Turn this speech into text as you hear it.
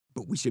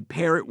But we should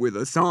pair it with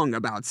a song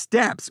about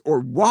steps or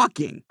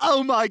walking.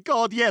 Oh my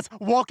God, yes,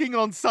 walking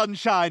on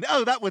sunshine.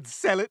 Oh, that would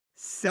sell it.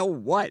 Sell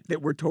what?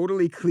 That we're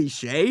totally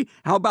cliche?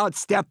 How about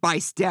Step by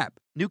Step?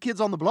 New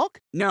Kids on the Block?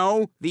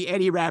 No, the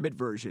Eddie Rabbit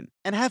version.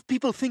 And have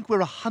people think we're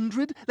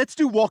 100? Let's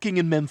do Walking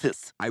in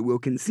Memphis. I will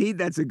concede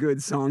that's a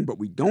good song, but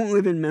we don't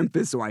live in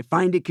Memphis, so I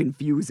find it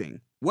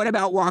confusing. What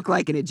about Walk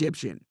Like an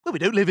Egyptian? Well, we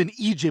don't live in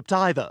Egypt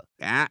either.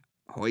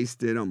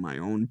 Hoisted on my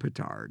own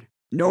petard.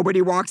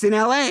 Nobody walks in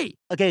L.A.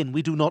 Again,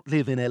 we do not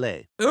live in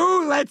L.A.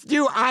 Ooh, let's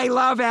do I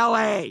Love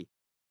L.A.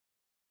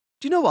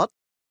 Do you know what?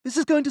 This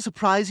is going to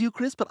surprise you,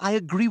 Chris, but I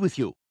agree with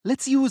you.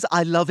 Let's use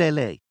I Love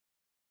L.A.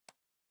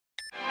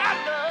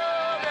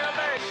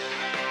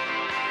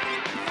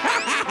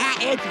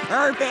 It's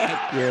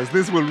perfect. Yes,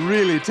 this will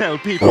really tell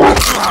people.